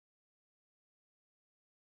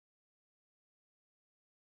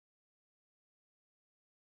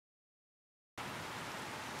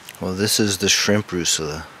Well, this is the shrimp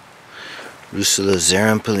Russula. Russula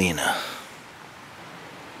zarampolina.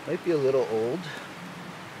 Might be a little old.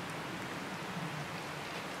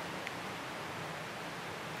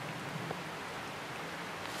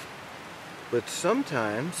 But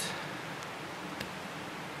sometimes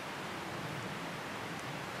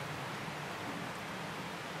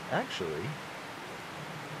actually,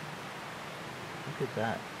 look at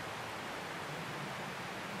that.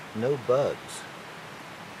 No bugs.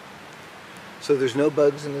 So there's no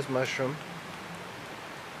bugs in this mushroom.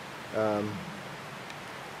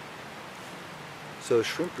 So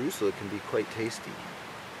shrimp Russula can be quite tasty.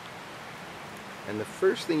 And the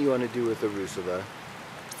first thing you want to do with a Russula,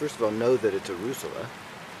 first of all, know that it's a Russula.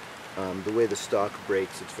 The way the stalk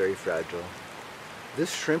breaks, it's very fragile.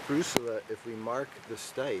 This shrimp Russula, if we mark the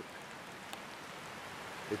stipe,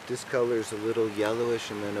 it discolors a little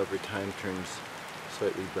yellowish and then over time turns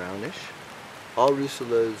slightly brownish. All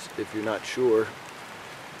Russulas, if you're not sure,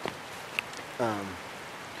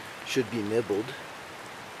 should be nibbled.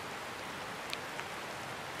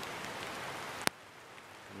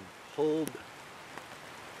 And hold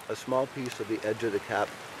a small piece of the edge of the cap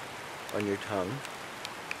on your tongue.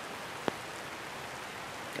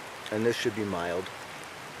 And this should be mild.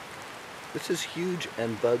 This is huge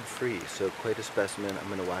and bug-free, so quite a specimen. I'm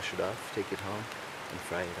going to wash it off, take it home, and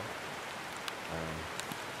fry it up.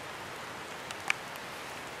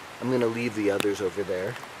 I'm going to leave the others over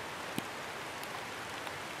there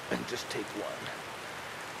and just take one.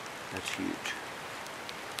 That's huge.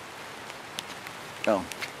 Oh.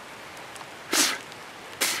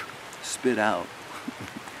 Spit out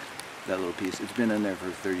that little piece. It's been in there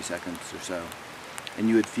for 30 seconds or so. And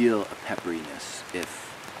you would feel a pepperiness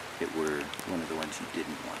if it were one of the ones you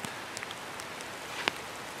didn't want.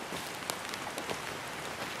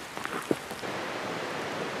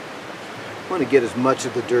 You want to get as much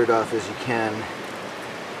of the dirt off as you can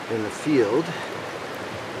in the field.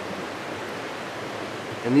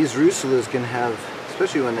 And these Russulas can have,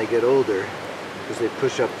 especially when they get older, because they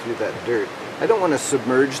push up through that dirt. I don't want to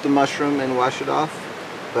submerge the mushroom and wash it off,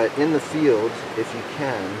 but in the field, if you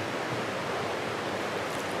can,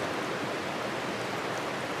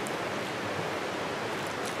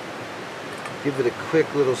 give it a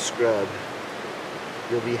quick little scrub.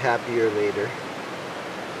 You'll be happier later.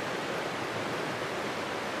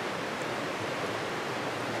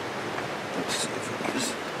 Let's see if we can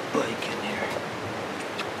just bike in here.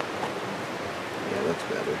 Yeah, that's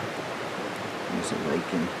better. Use a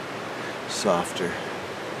lichen. Softer.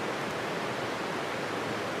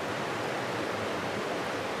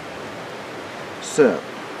 So,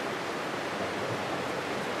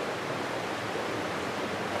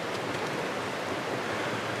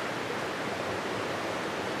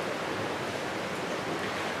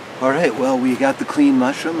 alright, well, we got the clean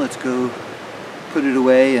mushroom. Let's go put it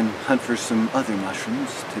away and hunt for some other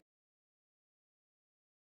mushrooms to